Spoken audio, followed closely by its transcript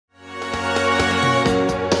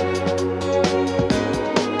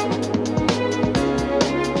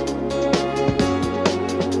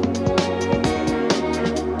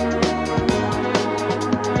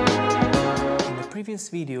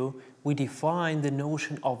we defined the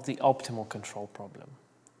notion of the optimal control problem.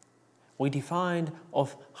 We defined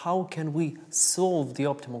of how can we solve the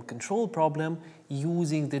optimal control problem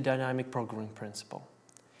using the dynamic programming principle.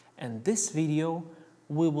 In this video,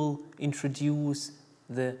 we will introduce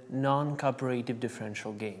the non-cooperative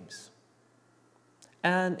differential games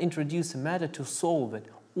and introduce a method to solve it,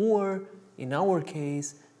 or in our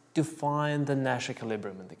case, to find the Nash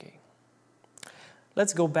equilibrium in the game.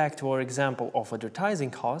 Let's go back to our example of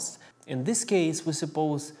advertising costs. In this case, we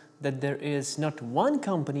suppose that there is not one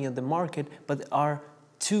company on the market, but there are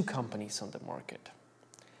two companies on the market.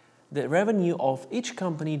 The revenue of each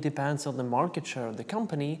company depends on the market share of the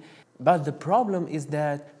company, but the problem is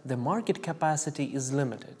that the market capacity is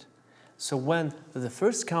limited. So when the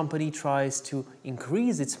first company tries to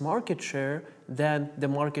increase its market share, then the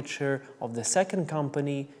market share of the second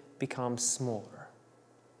company becomes smaller.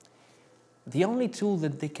 The only tool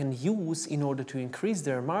that they can use in order to increase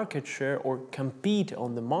their market share or compete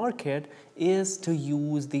on the market is to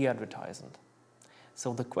use the advertisement.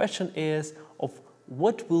 So the question is of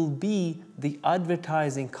what will be the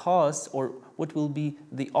advertising cost, or what will be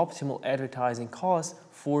the optimal advertising cost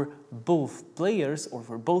for both players or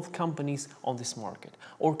for both companies on this market,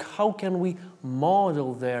 or how can we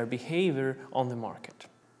model their behavior on the market.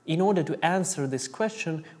 In order to answer this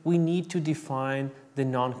question, we need to define the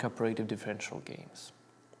non-cooperative differential games.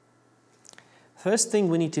 First thing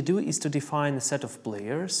we need to do is to define a set of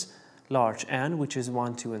players, large N, which is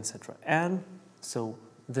 1, 2, etc. N, so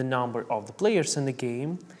the number of the players in the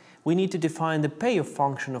game. We need to define the payoff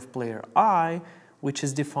function of player I, which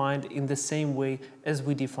is defined in the same way as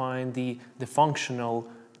we defined the functional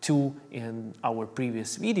 2 in our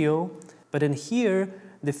previous video. But in here,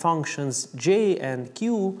 the functions J and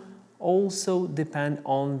Q also depend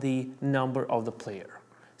on the number of the player.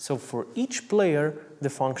 So for each player, the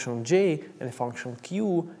function J and the function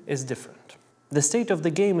Q is different. The state of the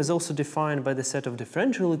game is also defined by the set of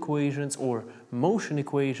differential equations or motion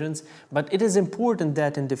equations, but it is important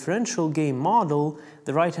that in differential game model,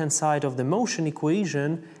 the right-hand side of the motion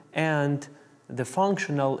equation and the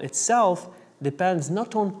functional itself depends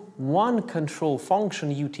not on one control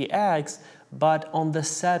function utx, but on the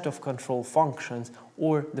set of control functions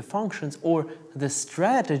or the functions or the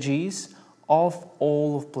strategies of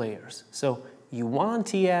all of players. So u1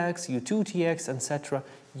 tx, u2 tx, etc.,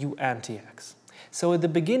 un tx. So at the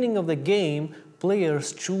beginning of the game,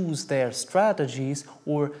 players choose their strategies,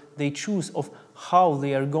 or they choose of how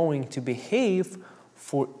they are going to behave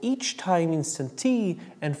for each time instant t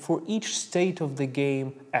and for each state of the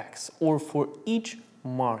game x, or for each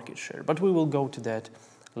market share. But we will go to that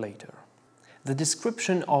later. The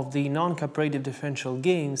description of the non-cooperative differential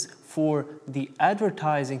games for the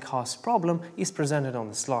advertising cost problem is presented on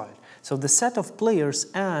the slide. So the set of players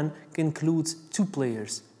N includes two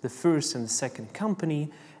players, the first and the second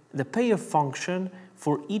company. The payoff function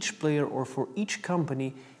for each player or for each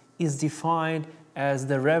company is defined as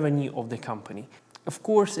the revenue of the company. Of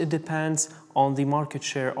course, it depends on the market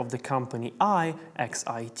share of the company I,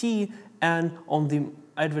 xit, and on the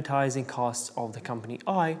advertising costs of the company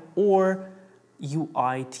I, or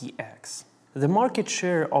uitx. The market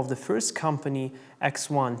share of the first company,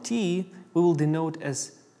 x1t, we will denote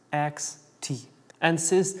as xt. And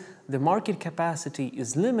since the market capacity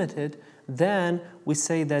is limited, then we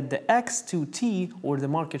say that the x2t, or the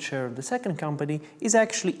market share of the second company, is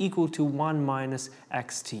actually equal to 1 minus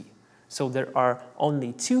xt. So there are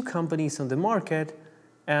only two companies on the market,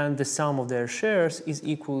 and the sum of their shares is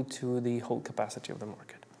equal to the whole capacity of the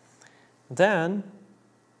market. Then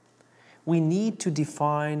we need to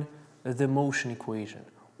define the motion equation,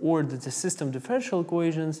 or the system differential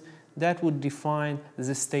equations that would define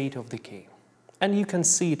the state of the game. And you can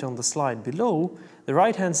see it on the slide below. The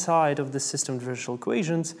right-hand side of the system differential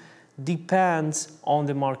equations depends on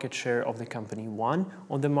the market share of the company 1,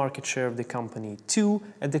 on the market share of the company 2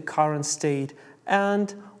 at the current state,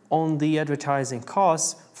 and on the advertising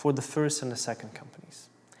costs for the first and the second companies.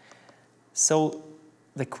 So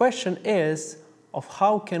the question is of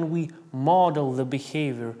how can we model the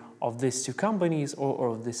behavior of these two companies or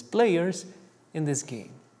of these players in this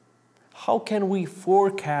game? How can we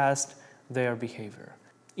forecast their behavior?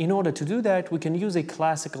 In order to do that, we can use a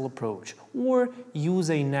classical approach or use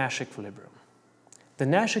a Nash equilibrium. The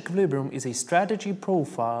Nash equilibrium is a strategy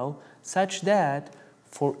profile such that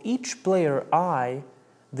for each player I,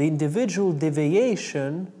 the individual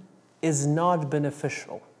deviation is not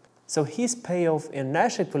beneficial. So his payoff in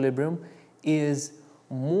Nash equilibrium is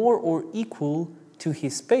more or equal to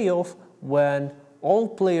his payoff when all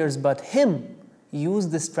players but him use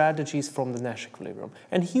the strategies from the Nash equilibrium.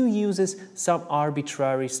 And he uses some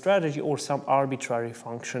arbitrary strategy or some arbitrary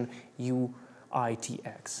function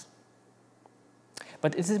uitx.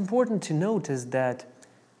 But it's important to notice that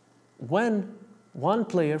when one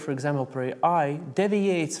player, for example player I,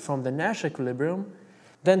 deviates from the Nash equilibrium,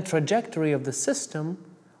 then trajectory of the system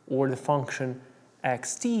or the function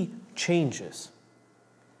xt changes.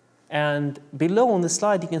 And below on the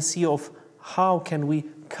slide you can see of how can we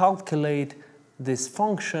calculate this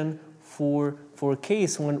function for a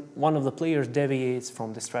case when one of the players deviates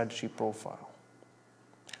from the strategy profile.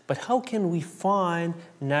 But how can we find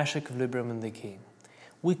Nash equilibrium in the game?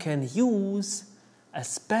 We can use a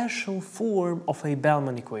special form of a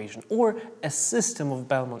Bellman equation or a system of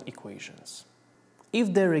Bellman equations.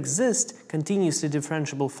 If there exist continuously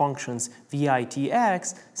differentiable functions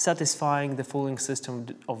vitx satisfying the following system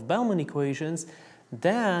of Bellman equations,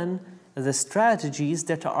 then the strategies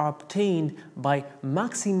that are obtained by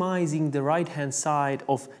maximizing the right-hand side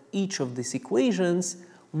of each of these equations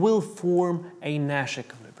will form a Nash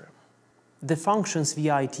equilibrium. The functions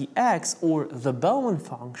vitx, or the Bellman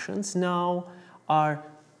functions, now are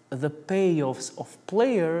the payoffs of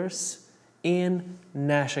players in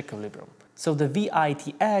Nash equilibrium. So the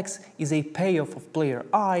vitx is a payoff of player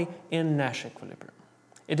I in Nash equilibrium.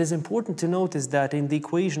 It is important to notice that in the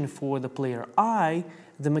equation for the player I,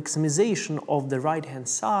 the maximization of the right-hand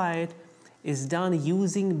side is done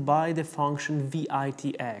using by the function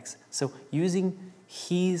vitx, so using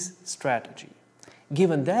his strategy.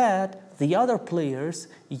 Given that the other players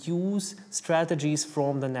use strategies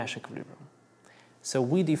from the Nash equilibrium. So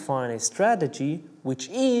we define a strategy which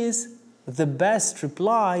is the best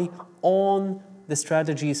reply on the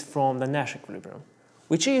strategies from the Nash equilibrium,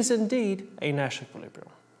 which is indeed a Nash equilibrium.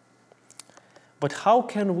 But how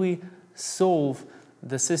can we solve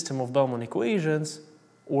the system of Bellman equations,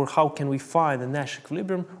 or how can we find the Nash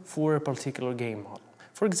equilibrium for a particular game model?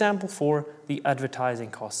 For example, for the advertising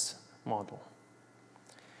costs model.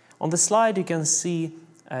 On the slide you can see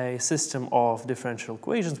a system of differential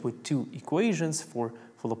equations with two equations for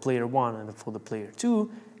the player 1 and for the player 2,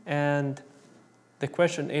 and the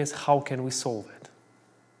question is, how can we solve it?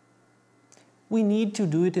 We need to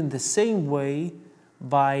do it in the same way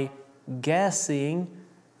by guessing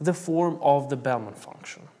the form of the Bellman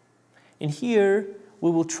function. In here, we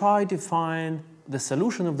will try to find the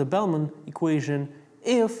solution of the Bellman equation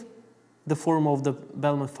if the form of the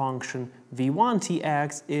Bellman function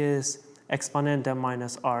v1tx is exponenta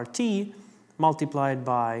minus rt multiplied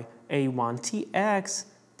by a1tx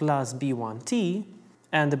plus b1t,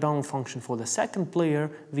 and the Bellman function for the second player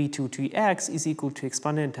v2tx is equal to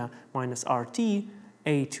exponenta minus rt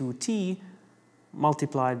a2t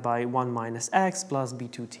multiplied by 1 minus x plus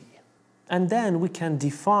b2t. And then we can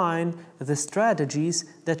define the strategies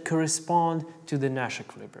that correspond to the Nash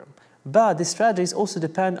equilibrium. But the strategies also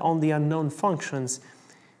depend on the unknown functions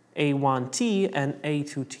a1t and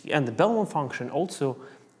a2t. And the Bellman function also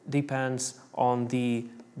depends on the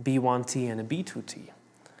b1t and the b2t.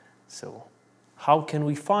 So how can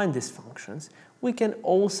we find these functions? We can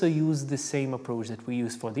also use the same approach that we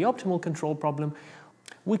use for the optimal control problem.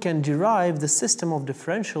 We can derive the system of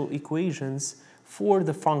differential equations for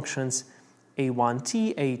the functions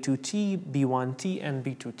a1t, a2t, b1t, and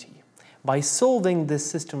b2t. By solving this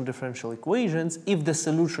system of differential equations, if the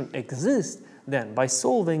solution exists, then by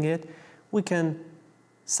solving it, we can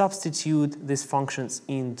substitute these functions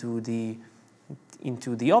into the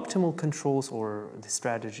optimal controls or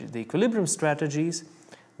the equilibrium strategies,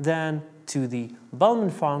 then to the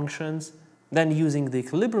Bellman functions. Then using the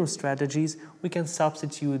equilibrium strategies, we can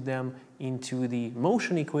substitute them into the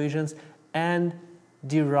motion equations and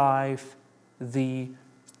derive the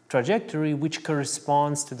trajectory which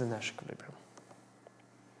corresponds to the Nash equilibrium.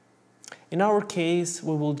 In our case,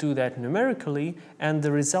 we will do that numerically, and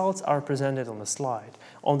the results are presented on the slide.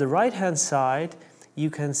 On the right-hand side, you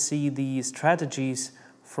can see the strategies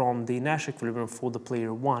from the Nash equilibrium for the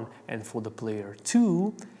player 1 and for the player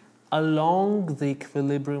 2 along the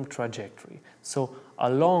equilibrium trajectory. So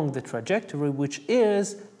along the trajectory which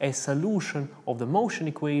is a solution of the motion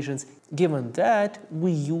equations, given that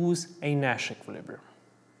we use a Nash equilibrium.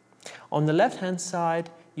 On the left-hand side,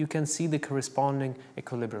 you can see the corresponding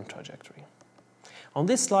equilibrium trajectory. On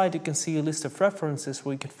this slide, you can see a list of references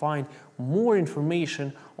where you can find more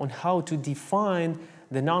information on how to define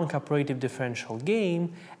the non-cooperative differential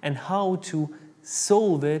game and how to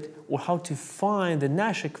solve it, or how to find the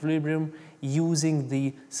Nash equilibrium using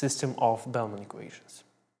the system of Bellman equations.